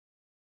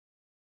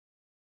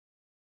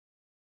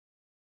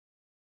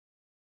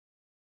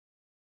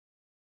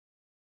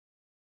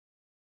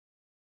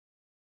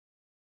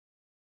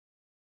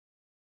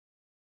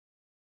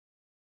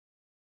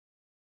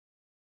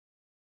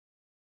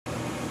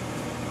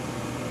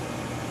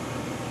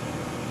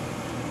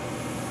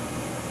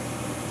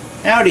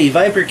Howdy,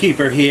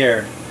 Viperkeeper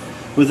here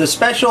with a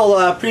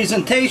special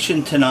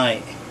presentation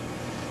tonight.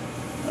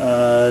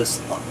 A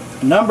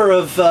number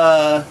of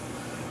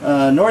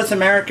North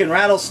American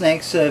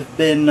rattlesnakes have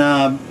been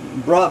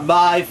brought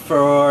by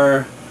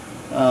for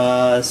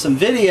some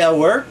video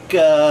work.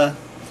 They're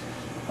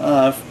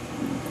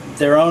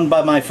owned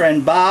by my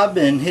friend Bob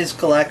and his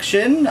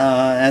collection.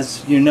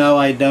 As you know,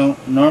 I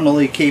don't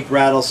normally keep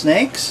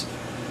rattlesnakes,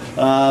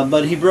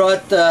 but he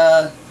brought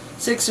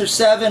 6 or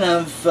 7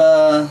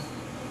 of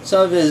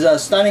some of his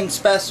stunning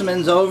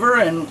specimens over,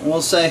 and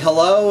we'll say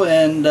hello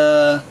and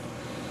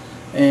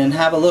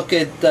have a look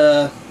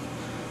at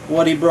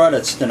what he brought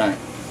us tonight.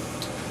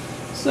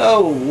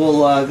 So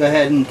we'll go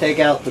ahead and take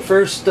out the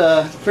first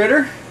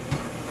critter.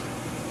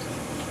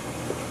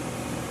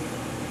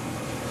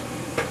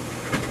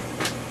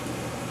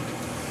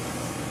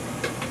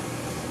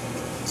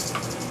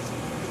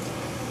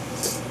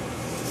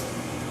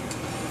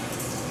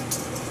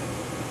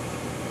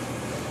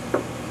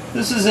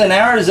 This is an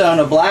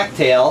Arizona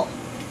blacktail.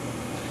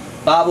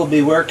 Bob will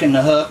be working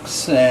the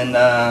hooks and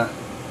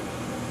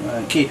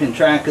keeping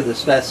track of the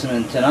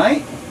specimen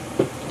tonight.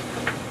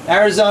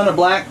 Arizona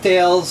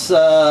blacktails,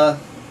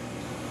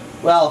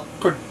 well,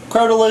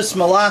 Crotalus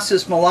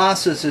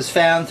molossus is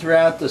found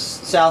throughout the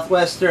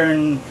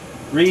southwestern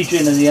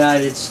region of the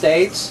United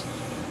States.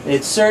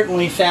 It's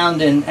certainly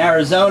found in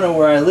Arizona,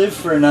 where I lived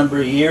for a number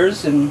of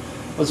years, and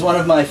was one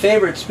of my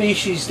favorite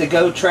species to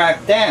go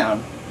track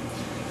down.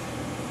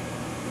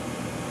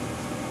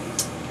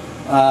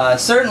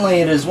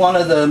 Certainly it is one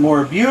of the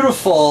more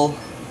beautiful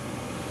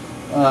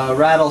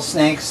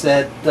rattlesnakes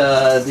that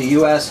the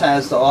U.S.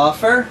 has to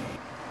offer.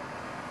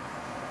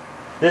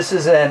 This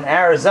is in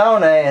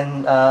Arizona,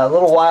 and a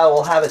little while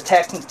we'll have a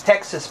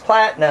Texas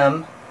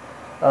Platinum,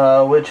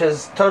 which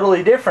is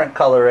totally different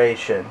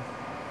coloration.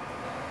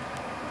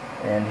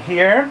 And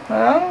here,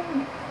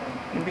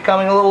 you're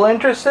becoming a little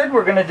interested.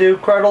 We're going to do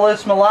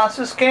Crotalus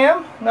molossus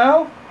cam.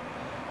 No?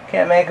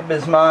 Can't make up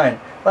his mind.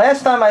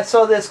 Last time I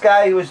saw this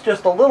guy, he was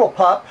just a little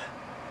pup.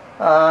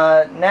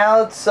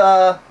 Now it's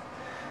a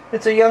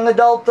young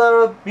adult,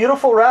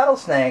 beautiful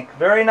rattlesnake.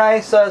 Very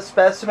nice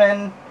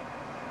specimen.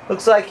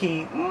 Looks like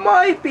he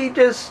might be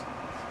just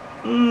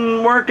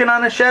working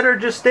on a shed, or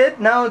just did.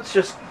 No, it's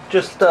just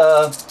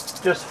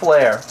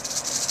flare.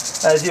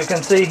 As you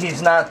can see,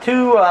 he's not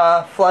too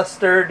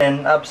flustered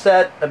and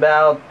upset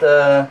about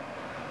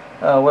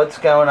what's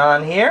going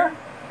on here.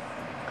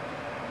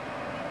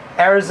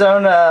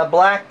 Arizona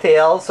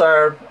blacktails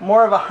are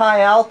more of a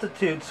high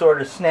altitude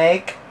sort of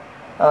snake.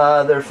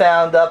 They're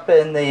found up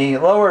in the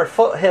lower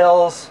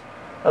foothills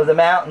of the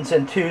mountains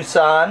in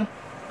Tucson.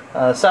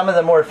 Some of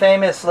the more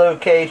famous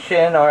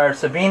locations are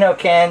Sabino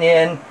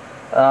Canyon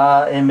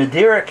and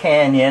Madeira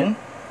Canyon.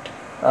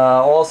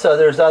 Also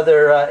there's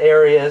other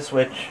areas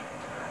which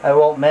I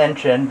won't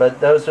mention, but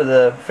those are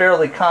the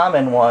fairly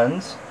common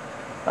ones.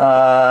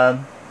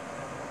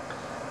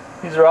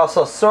 These are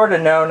also sort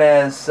of known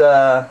as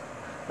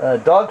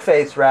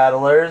dog-faced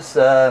rattlers.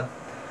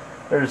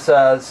 There's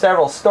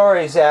several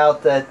stories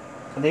out that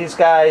these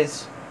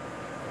guys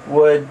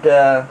would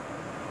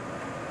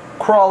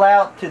crawl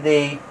out to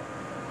the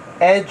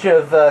edge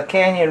of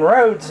canyon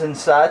roads and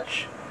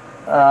such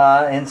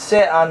and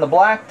sit on the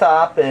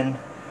blacktop and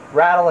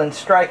rattle and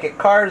strike at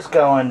cars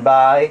going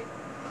by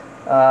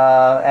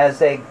as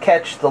they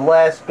catch the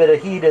last bit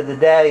of heat of the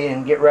day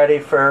and get ready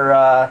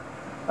for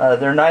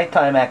their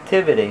nighttime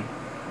activity.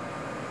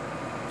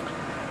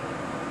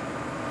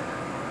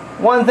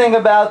 One thing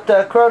about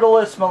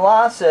Crotalus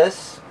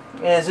molossus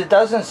is it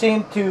doesn't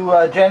seem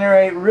to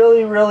generate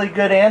really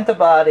good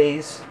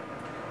antibodies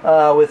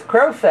with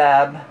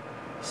crofab,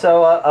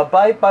 so a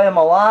bite by a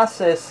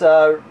molossus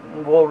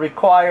will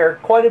require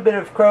quite a bit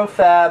of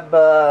crofab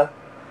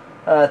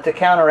to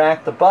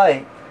counteract the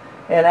bite.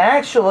 And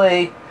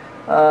actually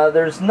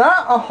there's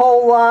not a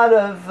whole lot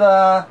of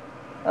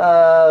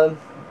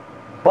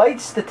bite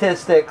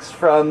statistics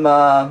from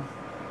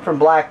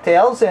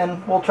blacktails,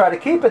 and we'll try to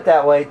keep it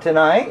that way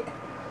tonight.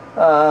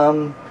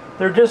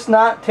 They're just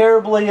not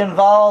terribly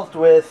involved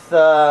with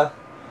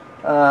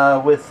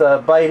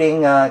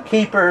biting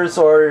keepers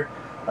or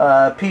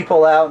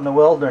people out in the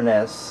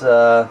wilderness.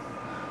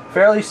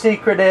 Fairly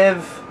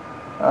secretive.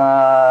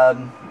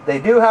 They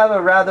do have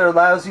a rather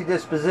lousy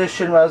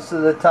disposition most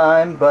of the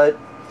time, but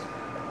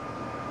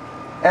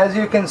as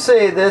you can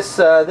see, this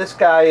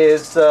guy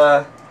is,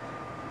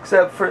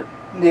 except for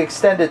the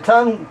extended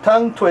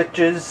tongue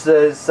twitches,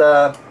 is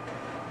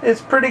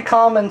pretty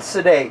calm and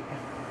sedate.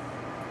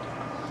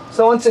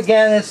 So once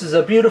again, this is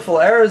a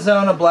beautiful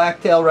Arizona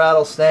blacktail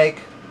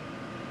rattlesnake,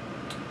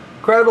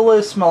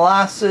 Crotalus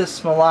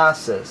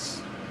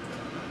molossus.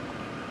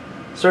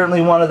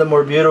 Certainly one of the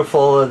more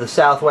beautiful of the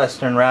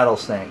southwestern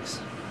rattlesnakes.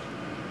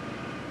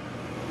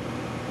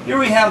 Here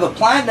we have a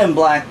platinum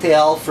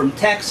blacktail from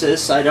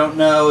Texas. I don't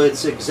know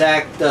its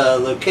exact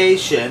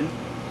location.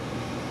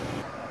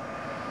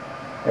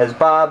 As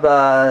Bob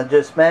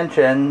just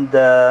mentioned,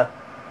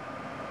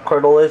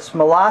 Crotalus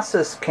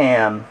molossus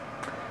cam.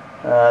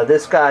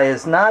 This guy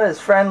is not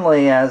as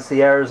friendly as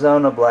the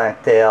Arizona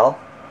blacktail.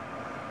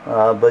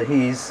 but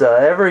he's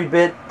every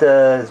bit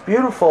as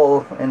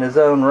beautiful in his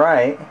own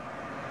right.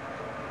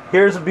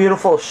 Here's a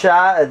beautiful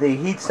shot of the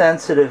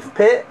heat-sensitive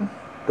pit,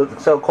 the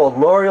so-called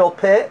L'Oreal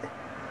pit.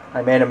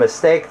 I made a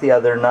mistake the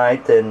other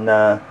night and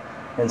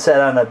said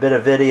on a bit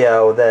of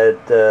video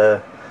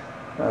that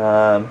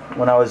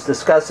when I was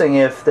discussing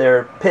if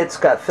their pits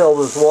got filled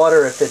with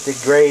water, if it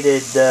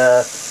degraded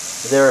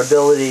their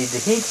ability to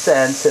heat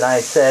sense, and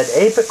I said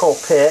apical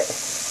pit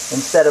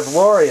instead of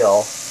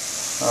L'Oreal.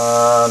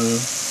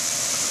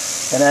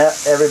 And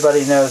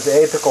everybody knows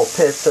the apical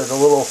pits are the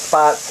little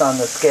spots on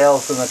the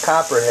scales and the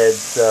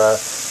copperheads,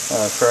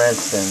 for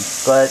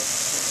instance. But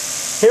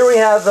here we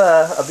have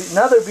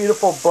another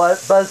beautiful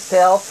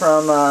buzztail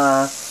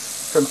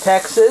from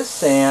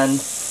Texas,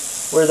 and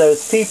where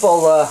those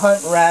people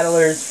hunt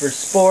rattlers for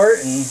sport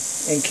and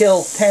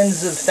kill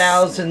tens of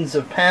thousands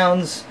of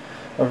pounds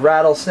of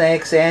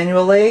rattlesnakes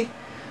annually.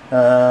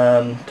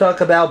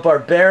 Talk about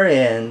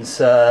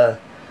barbarians.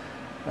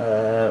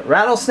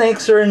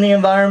 Rattlesnakes are in the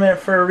environment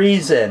for a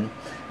reason.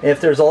 If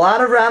there's a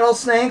lot of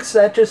rattlesnakes,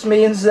 that just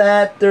means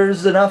that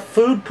there's enough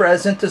food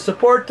present to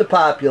support the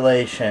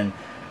population.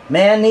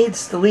 Man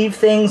needs to leave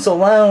things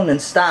alone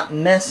and stop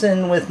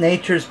messing with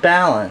nature's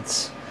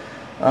balance.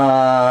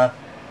 I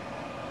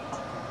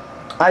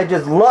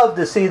just love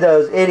to see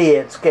those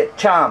idiots get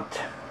chomped,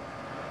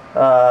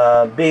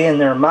 being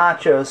their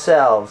macho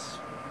selves.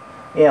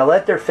 You know,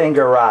 let their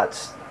finger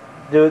rots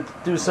do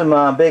some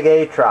big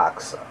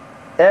atrox.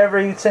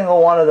 Every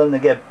single one of them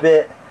that get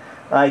bit,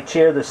 I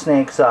cheer the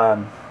snakes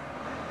on.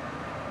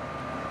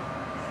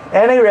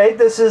 At any rate,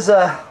 this is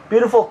a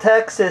beautiful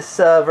Texas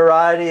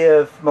variety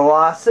of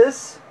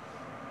molasses.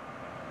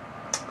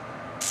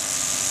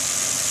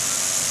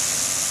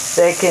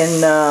 They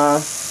can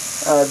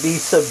be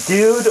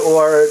subdued,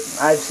 or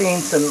I've seen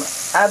some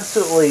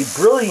absolutely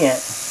brilliant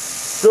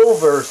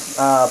silver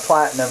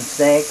platinum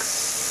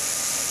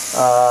snakes.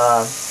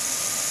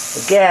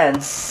 Again,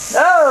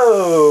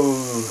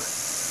 oh!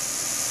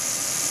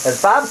 As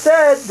Bob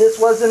said, this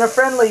wasn't a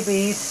friendly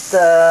beast,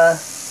 and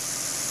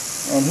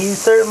he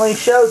certainly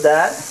showed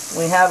that.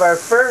 We have our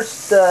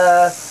first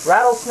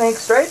rattlesnake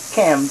straight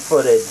cam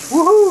footage.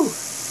 Woohoo!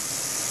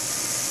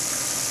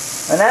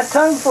 And that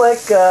tongue flick,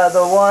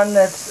 the one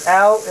that's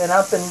out and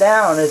up and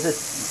down, is a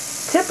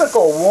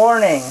typical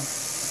warning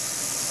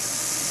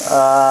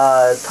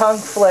tongue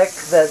flick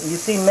that you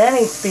see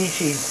many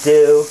species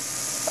do.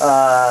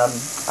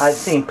 I've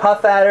seen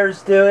puff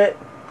adders do it.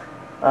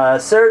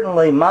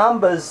 Certainly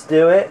mambas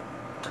do it,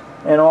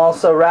 and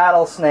also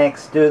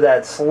rattlesnakes do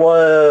that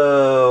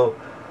slow,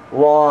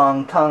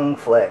 long tongue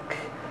flick.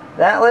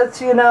 That lets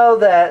you know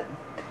that,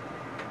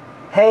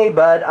 hey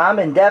bud, I'm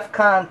in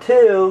DEFCON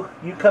 2,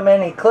 you come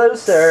any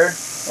closer,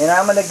 and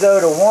I'm going to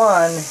go to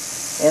 1,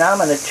 and I'm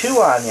going to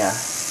chew on ya.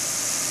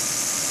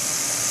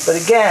 But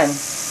again,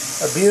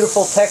 a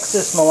beautiful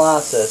Texas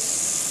molasses.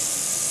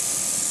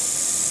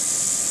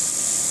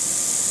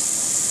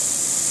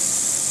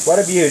 What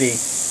a beauty.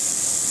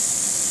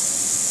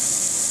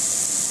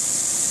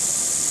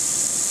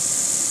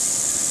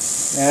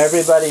 Now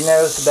everybody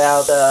knows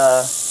about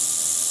the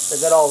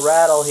good old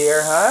rattle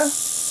here, huh?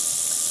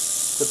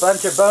 It's a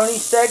bunch of bony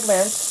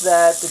segments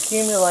that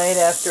accumulate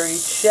after each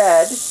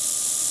shed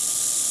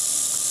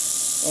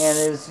and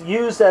is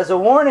used as a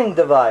warning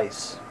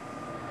device.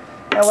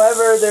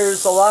 However,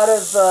 there's a lot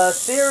of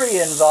theory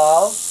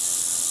involved.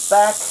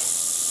 Back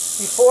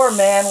before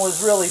man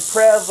was really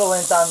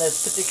prevalent on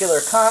this particular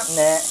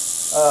continent,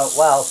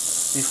 well,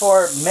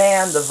 before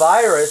man, the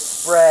virus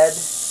spread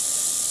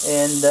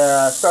and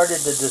started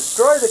to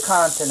destroy the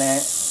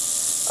continent,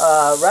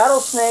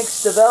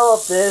 rattlesnakes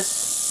developed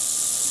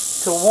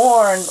this to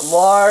warn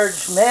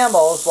large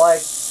mammals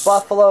like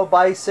buffalo,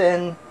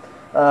 bison,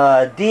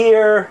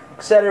 deer,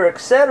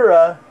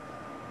 etc.,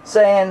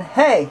 saying,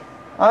 hey,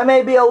 I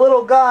may be a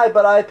little guy,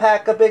 but I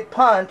pack a big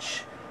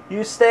punch.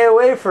 You stay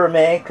away from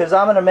me, because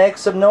I'm going to make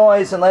some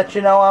noise and let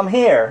you know I'm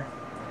here.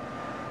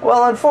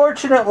 Well,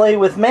 unfortunately,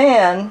 with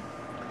man,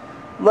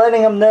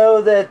 letting them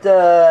know that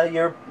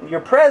you're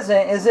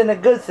present isn't a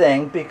good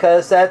thing,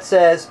 because that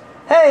says,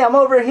 hey, I'm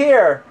over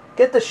here,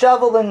 get the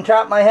shovel and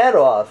chop my head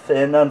off.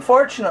 And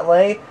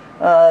unfortunately,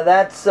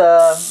 that's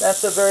a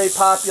very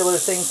popular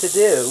thing to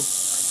do.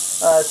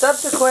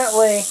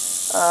 Subsequently,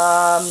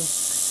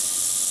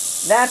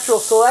 natural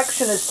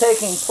selection is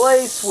taking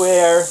place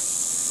where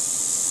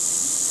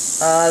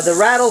the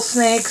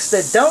rattlesnakes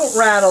that don't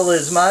rattle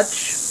as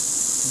much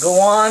go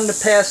on to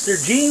pass their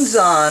genes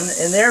on,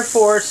 and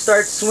therefore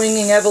start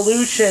swinging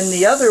evolution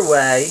the other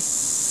way,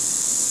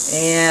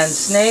 and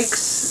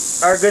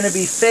snakes are going to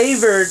be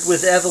favored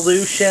with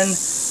evolution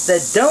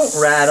that don't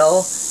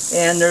rattle,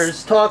 and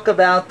there's talk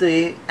about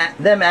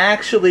them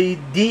actually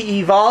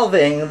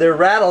de-evolving their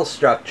rattle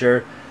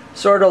structure,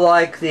 sort of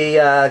like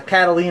the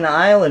Catalina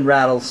Island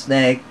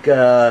rattlesnake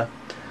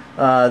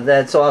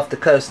that's off the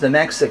coast of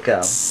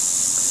Mexico.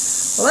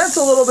 Well, that's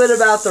a little bit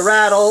about the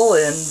rattle,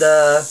 and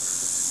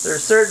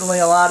there's certainly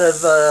a lot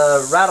of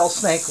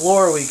rattlesnake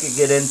lore we could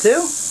get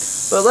into.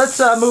 But let's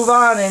move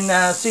on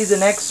and see the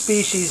next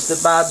species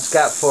that Bob's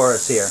got for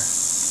us here.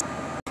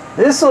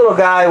 This little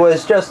guy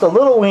was just a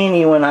little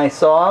weenie when I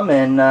saw him,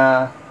 and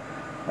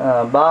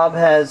Bob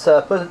has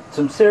put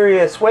some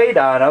serious weight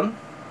on him.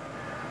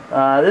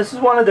 This is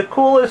one of the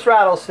coolest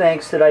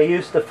rattlesnakes that I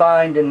used to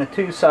find in the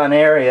Tucson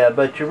area,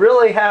 but you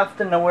really have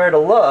to know where to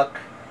look.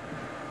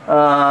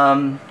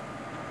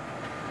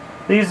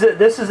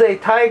 This is a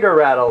tiger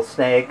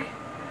rattlesnake,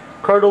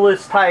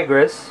 Crotalus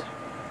tigris.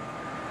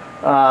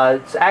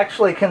 It's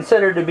actually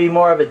considered to be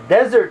more of a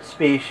desert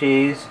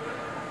species,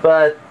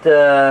 but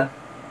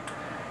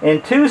in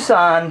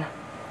Tucson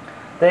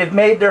they've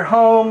made their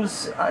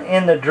homes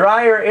in the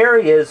drier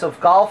areas of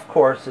golf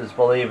courses,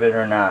 believe it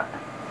or not.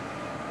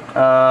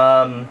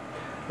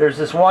 There's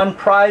this one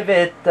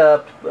private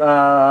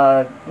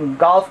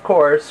golf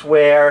course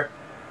where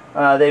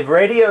they've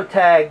radio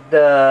tagged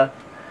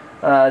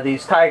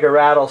these tiger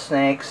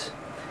rattlesnakes,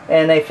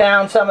 and they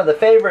found some of the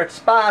favorite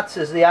spots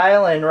is the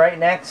island right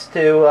next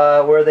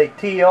to where they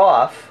tee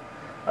off.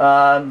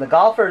 The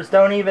golfers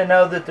don't even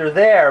know that they're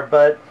there,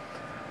 but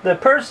the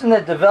person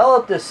that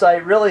developed this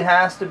site really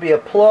has to be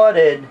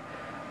applauded,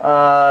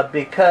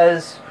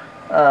 because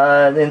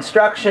the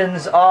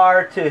instructions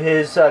are to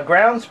his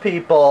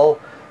groundspeople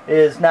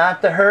is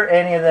not to hurt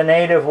any of the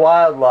native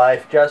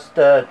wildlife, just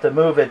to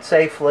move it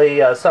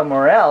safely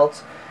somewhere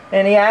else.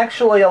 And he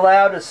actually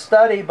allowed a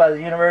study by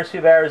the University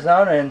of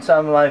Arizona and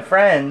some of my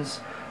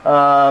friends.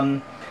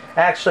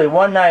 Actually,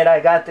 one night I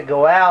got to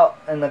go out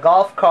in the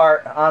golf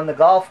cart on the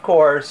golf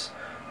course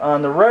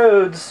on the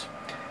roads,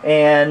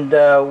 and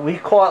we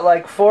caught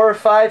like 4 or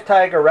 5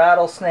 tiger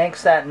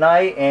rattlesnakes that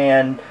night,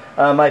 and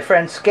my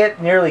friend Skip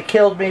nearly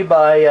killed me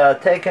by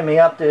taking me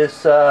up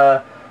this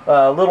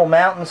little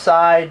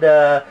mountainside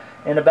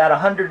in about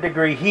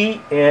 100-degree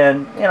heat,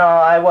 and you know,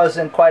 I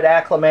wasn't quite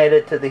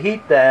acclimated to the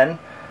heat then,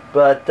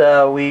 but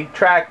we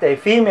tracked a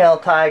female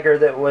tiger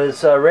that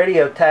was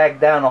radio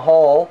tagged down a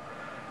hole,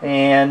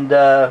 and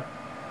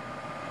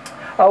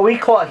we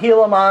caught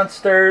Gila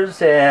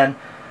monsters, and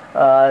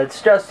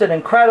it's just an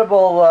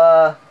incredible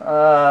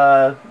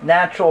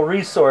natural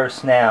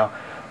resource now.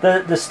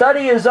 The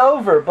study is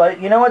over,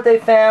 but you know what they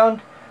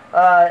found?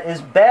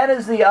 As bad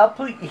as the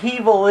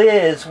upheaval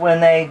is when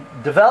they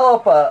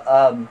develop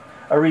a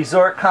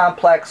resort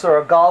complex or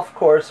a golf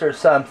course or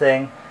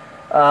something,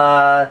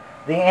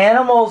 the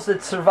animals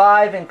that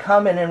survive and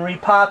come in and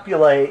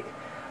repopulate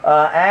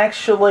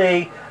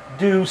actually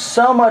do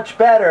so much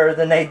better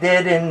than they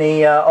did in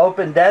the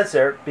open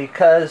desert,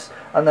 because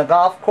on the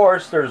golf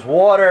course there's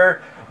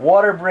water.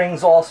 Water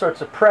brings all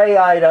sorts of prey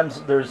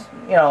items. There's,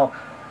 you know,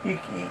 you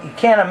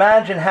can't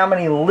imagine how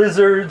many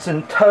lizards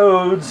and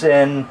toads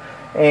and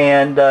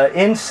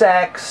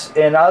insects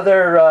and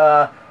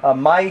other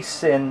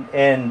mice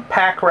and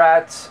pack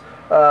rats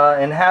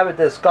inhabit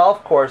this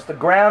golf course. The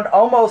ground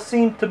almost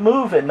seemed to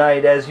move at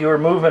night as you were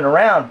moving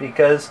around,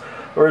 because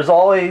there was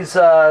always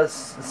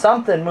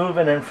something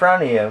moving in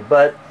front of you.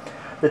 But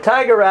the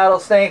tiger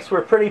rattlesnakes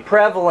were pretty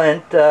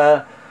prevalent.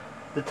 The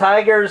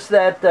tigers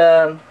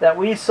that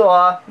we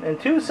saw in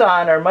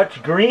Tucson are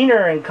much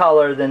greener in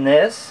color than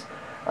this.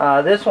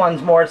 This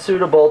one's more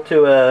suitable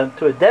to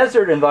a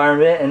desert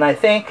environment, and I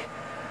think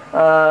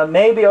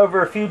maybe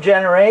over a few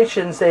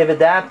generations they've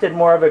adapted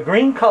more of a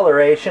green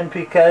coloration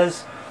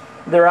because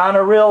they're on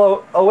a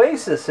real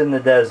oasis in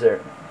the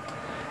desert.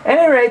 At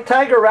any rate,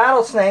 tiger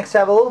rattlesnakes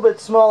have a little bit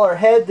smaller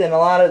head than a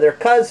lot of their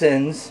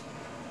cousins.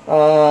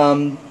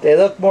 They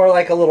look more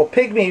like a little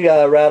pygmy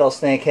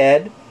rattlesnake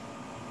head.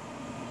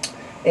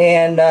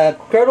 And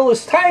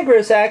Crotalus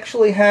tigris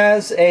actually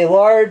has a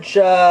large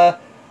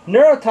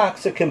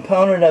neurotoxic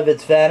component of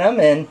its venom,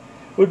 and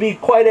would be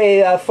quite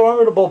a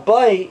formidable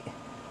bite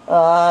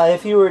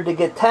if you were to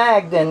get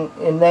tagged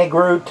and they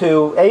grew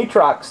to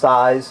atrox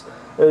size.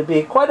 It would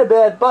be quite a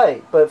bad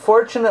bite, but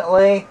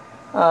fortunately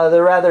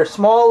they're rather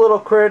small little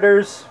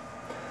critters,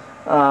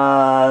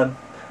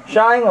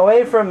 shying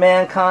away from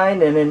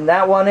mankind, and in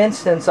that one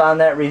instance on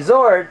that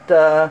resort,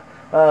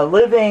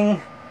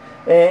 living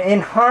in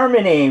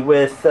harmony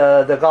with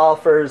the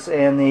golfers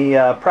and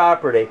the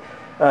property.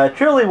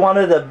 Truly one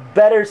of the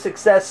better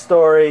success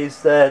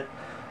stories that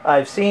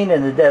I've seen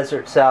in the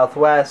desert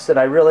Southwest, and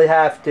I really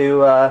have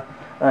to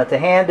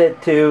hand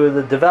it to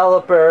the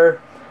developer,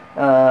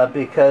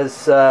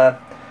 because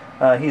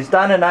he's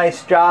done a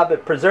nice job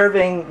at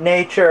preserving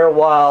nature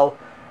while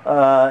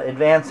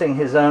advancing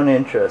his own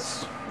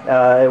interests.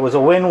 It was a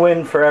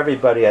win-win for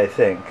everybody, I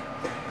think.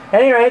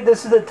 At any rate,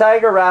 this is the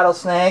tiger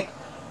rattlesnake.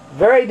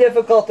 Very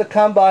difficult to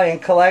come by in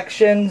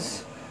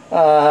collections.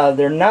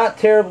 They're not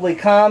terribly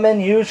common.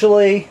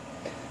 Usually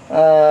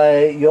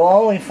you'll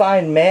only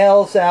find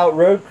males out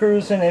road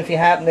cruising if you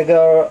happen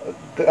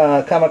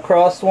to come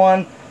across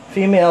one.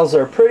 Females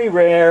are pretty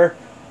rare,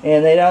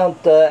 and they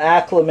don't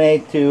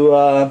acclimate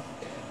to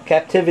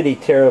captivity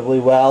terribly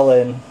well,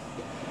 and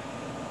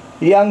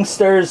the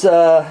youngsters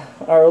are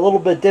a little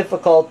bit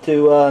difficult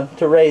to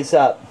raise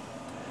up.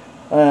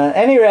 At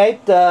any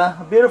rate,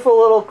 a beautiful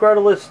little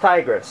Crotalus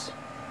tigris.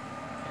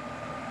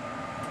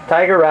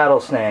 Tiger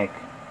rattlesnake.